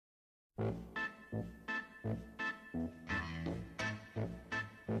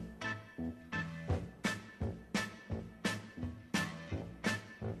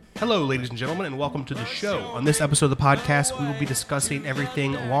Hello, ladies and gentlemen, and welcome to the show. On this episode of the podcast, we will be discussing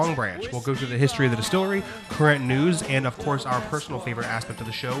everything Longbranch. We'll go through the history of the distillery, current news, and, of course, our personal favorite aspect of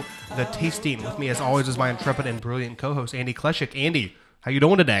the show, the tasting. With me, as always, is my intrepid and brilliant co-host, Andy Kleshik. Andy, how you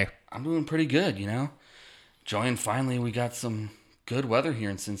doing today? I'm doing pretty good, you know. Enjoying, finally, we got some good weather here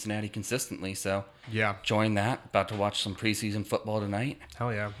in Cincinnati consistently, so yeah, enjoying that. About to watch some preseason football tonight.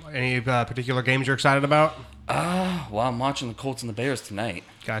 Hell yeah. Any particular games you're excited about? Well, I'm watching the Colts and the Bears tonight.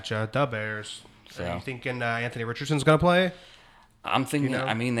 Gotcha. The Bears. So. Are you thinking Anthony Richardson's going to play? I'm thinking,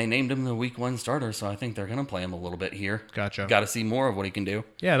 I mean, they named him the week 1 starter, so I think they're going to play him a little bit here. Gotcha. Got to see more of what he can do.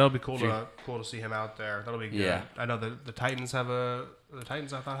 Yeah, that'll be cool to see him out there. That'll be good. Yeah. I know the Titans I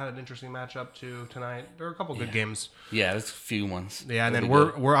thought had an interesting matchup too tonight. There were a couple good games. Yeah, there's a few ones. Yeah, and then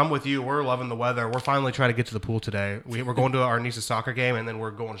I'm with you. We're loving the weather. We're finally trying to get to the pool today. We're going to our niece's soccer game, and then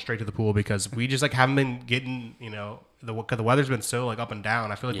we're going straight to the pool because we just haven't been getting, because the weather's been so up and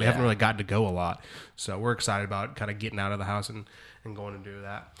down. I feel like we haven't really gotten to go a lot. So we're excited about kind of getting out of the house and going to do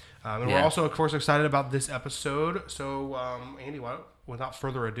that. We're also, of course, excited about this episode. So, Andy, without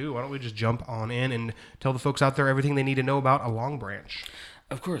further ado, why don't we just jump on in and tell the folks out there everything they need to know about a Longbranch?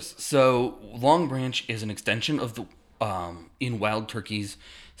 Of course. So, Longbranch is an extension of the in Wild Turkey's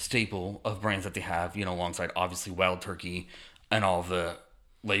staple of brands that they have, alongside, obviously, Wild Turkey and all the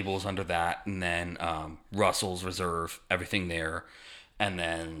labels under that, and then Russell's Reserve, everything there, and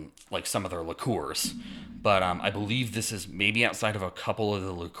then some of their liqueurs. But I believe this is maybe outside of a couple of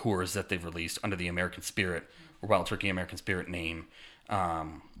the liqueurs that they've released under the American Spirit or Wild Turkey American Spirit name.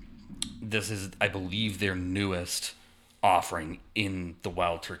 This is, I believe, their newest offering in the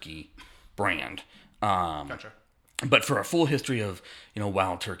Wild Turkey brand. Gotcha. But for a full history of,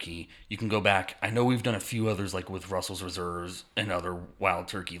 Wild Turkey, you can go back. I know we've done a few others with Russell's Reserves and other Wild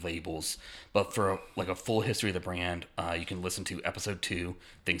Turkey labels. But for a full history of the brand, you can listen to episode 2,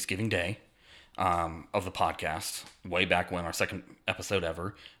 Thanksgiving Day, of the podcast. Way back when, our second episode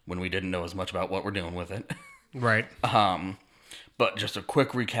ever, when we didn't know as much about what we're doing with it. Right. But just a quick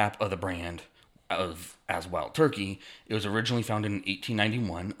recap of the brand as Wild Turkey. It was originally founded in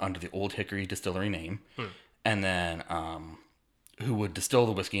 1891 under the Old Hickory Distillery name. And then who would distill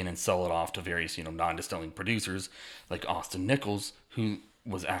the whiskey and then sell it off to various, non-distilling producers like Austin Nichols, who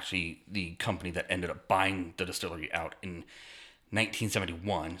was actually the company that ended up buying the distillery out in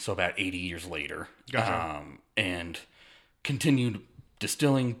 1971, so about 80 years later. Gotcha. And continued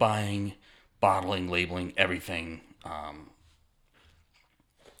distilling, buying, bottling, labeling, everything.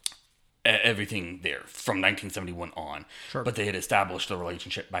 Everything there from 1971 on. Sure. But they had established the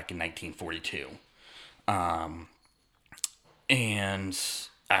relationship back in 1942. And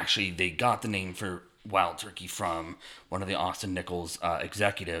actually, they got the name for Wild Turkey from one of the Austin Nichols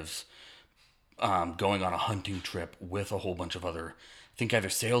executives going on a hunting trip with a whole bunch of other, I think either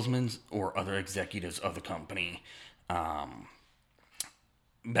salesmen or other executives of the company back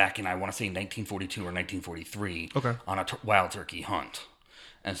in, I want to say, 1942 or 1943 on a wild turkey hunt.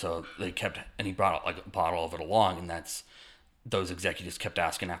 And so they kept, and he brought a bottle of it along, and those executives kept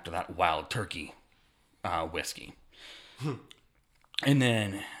asking after that Wild Turkey whiskey. And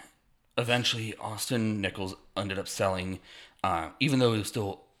then eventually Austin Nichols ended up selling, even though it was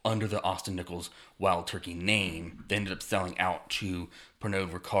still under the Austin Nichols Wild Turkey name, they ended up selling out to Pernod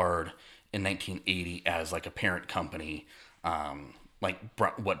Ricard in 1980 as a parent company,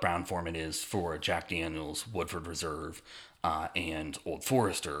 what Brown-Forman is for Jack Daniels, Woodford Reserve, and Old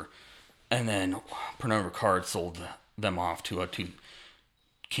Forester. And then Pernod Ricard sold them off to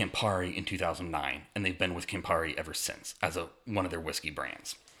Campari in 2009, and they've been with Campari ever since as one of their whiskey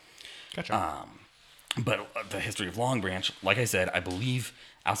brands. Gotcha. But the history of Longbranch, like I said, I believe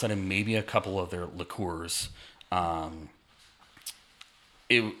outside of maybe a couple of their liqueurs,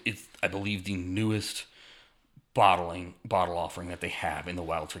 it's I believe the newest bottle offering that they have in the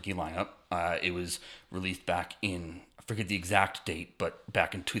Wild Turkey lineup. It was released back in, I forget the exact date, but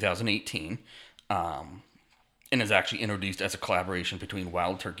back in 2018. And is actually introduced as a collaboration between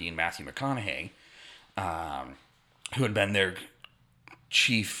Wild Turkey and Matthew McConaughey, who had been their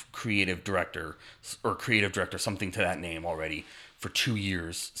chief creative director, something to that name already, for 2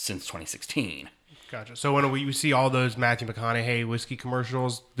 years since 2016. Gotcha. So when we see all those Matthew McConaughey whiskey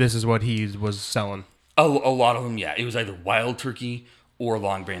commercials, this is what he was selling? A lot of them, yeah. It was either Wild Turkey or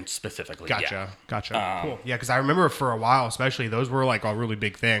Longbranch specifically. Gotcha. Cool. Yeah, because I remember for a while, especially, those were a really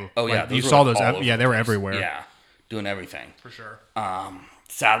big thing. Oh, yeah. You saw those. Yeah, they were everywhere. Yeah. Doing everything. For sure.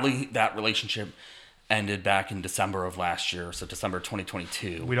 Sadly, that relationship ended back in December of last year, so December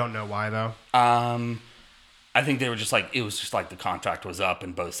 2022. We don't know why though. I think they were just like, it was just like the contract was up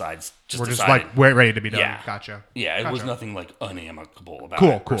and both sides we're decided, just like we're ready to be done. Yeah. Gotcha. Yeah, it gotcha. was nothing like unamicable about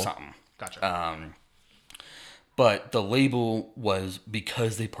it or something. Gotcha. But the label was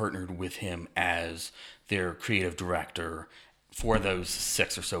because they partnered with him as their creative director for those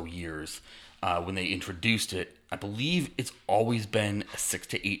 6 or so years. When they introduced it, I believe it's always been a 6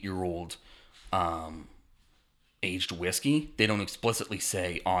 to 8 year old aged whiskey. They don't explicitly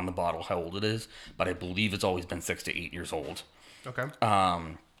say on the bottle how old it is, but I believe it's always been 6 to 8 years old. Okay.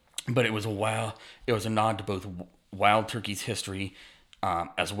 But it was a nod to both Wild Turkey's history,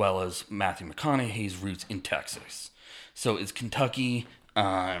 as well as Matthew McConaughey's roots in Texas. So it's Kentucky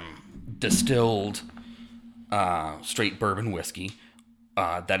distilled straight bourbon whiskey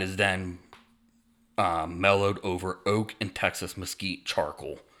that is then mellowed over oak and Texas mesquite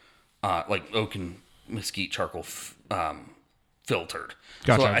charcoal, like oak and mesquite charcoal filtered.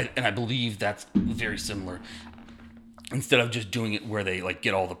 Gotcha. So I believe that's very similar. Instead of just doing it where they like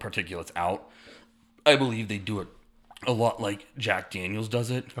get all the particulates out, I believe they do it a lot like Jack Daniel's does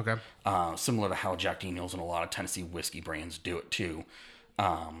it. Okay. Similar to how Jack Daniel's and a lot of Tennessee whiskey brands do it too,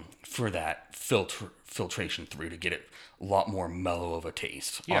 for that filtration through to get it a lot more mellow of a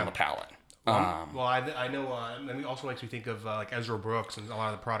taste on the palate. Well, I know. It also makes me think of like Ezra Brooks and a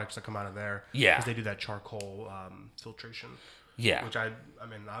lot of the products that come out of there. Yeah, because they do that charcoal filtration. Yeah, which I'm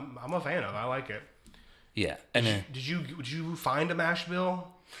a fan of. I like it. Yeah, and did you find a mash bill?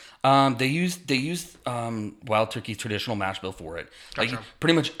 They used Wild Turkey's traditional mash bill for it. Gotcha. Like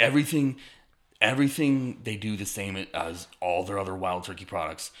pretty much everything they do the same as all their other Wild Turkey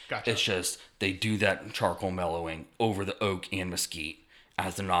products. Gotcha. It's just they do that charcoal mellowing over the oak and mesquite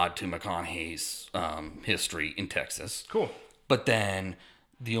as a nod to McConaughey's history in Texas. Cool. But then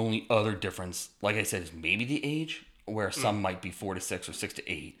the only other difference, like I said, is maybe the age, where some might be 4 to 6 or 6 to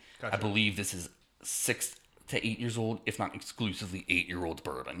 8. Gotcha. I believe this is 6 to 8 years old, if not exclusively 8-year-old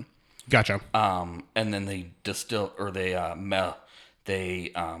bourbon. Gotcha. And then they distill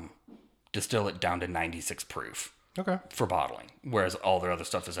it down to 96 proof. Okay. For bottling, whereas all their other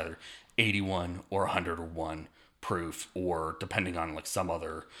stuff is either 81 or 101 proof, or depending on like some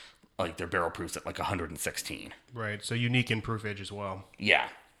other, like their barrel proofs at like 116. Right. So unique in proofage as well. Yeah.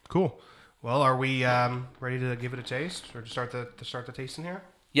 Cool. Well, are we ready to give it a taste or to start the tasting here?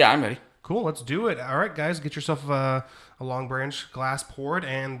 Yeah, I'm ready. Cool, let's do it. All right, guys, get yourself a Longbranch glass poured,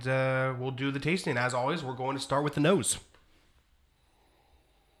 and we'll do the tasting. As always, we're going to start with the nose.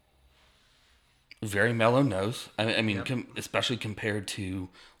 Very mellow nose. I mean, especially compared to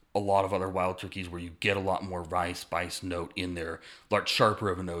a lot of other Wild Turkeys where you get a lot more rye spice note in there. Large, sharper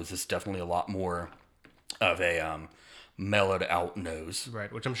of a nose. It's definitely a lot more of a mellowed out nose.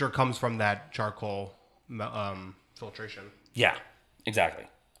 Right, which I'm sure comes from that charcoal filtration. Yeah, exactly.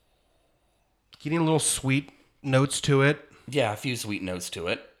 Getting a little sweet notes to it. Yeah, a few sweet notes to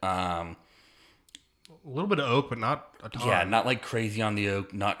it. A little bit of oak, but not a ton. Yeah, not like crazy on the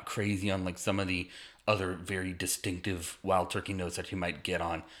oak, not crazy on like some of the other very distinctive Wild Turkey notes that you might get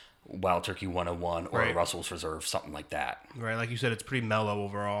on Wild Turkey 101 or right. Russell's Reserve, something like that. Right, like you said, it's pretty mellow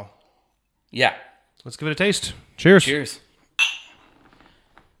overall. Yeah. Let's give it a taste. Cheers. Cheers.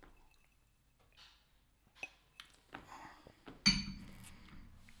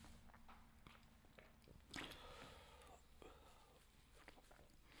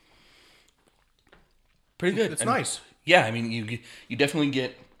 Pretty good. It's nice. Yeah, I mean, you definitely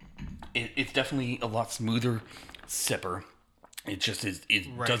get... It's definitely a lot smoother sipper. It just is. It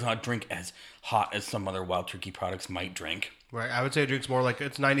right. does not drink as hot as some other Wild Turkey products might drink. Right. I would say it drinks more like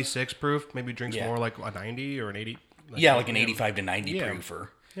it's 96 proof. Maybe drinks more like a 90 or an 80. Like an 85 to 90 proofer.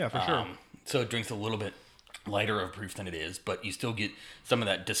 Yeah, for sure. So it drinks a little bit lighter of proof than it is, but you still get some of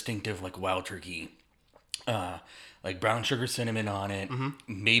that distinctive like Wild Turkey, like brown sugar cinnamon on it. Mm-hmm.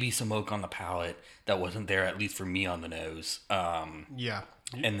 Maybe some oak on the palate that wasn't there, at least for me, on the nose. Yeah.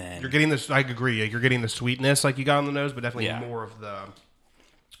 And then you're getting this. I agree. You're getting the sweetness like you got on the nose, but definitely more of the,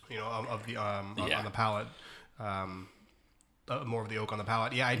 of the on the palate, more of the oak on the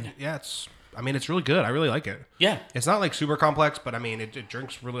palate. Yeah, it's. I mean, it's really good. I really like it. Yeah, it's not like super complex, but I mean, it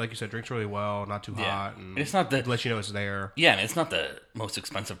drinks really, like you said, drinks really well. Not too hot, and it's not it lets you know it's there. Yeah, and it's not the most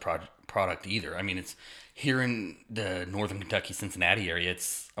expensive product either. I mean, it's here in the northern Kentucky, Cincinnati area.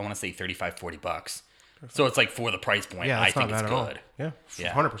 It's I want to say $35-$40. So it's like for the price point, I think it's good. Yeah,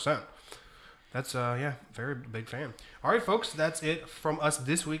 100%. That's very big fan. All right, folks, that's it from us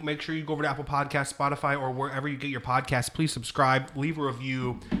this week. Make sure you go over to Apple Podcasts, Spotify, or wherever you get your podcasts. Please subscribe, leave a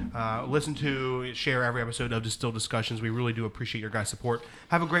review, listen to, share every episode of Distilled Discussions. We really do appreciate your guys' support.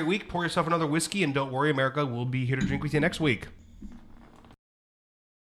 Have a great week. Pour yourself another whiskey, and don't worry, America, we'll be here to drink with you next week.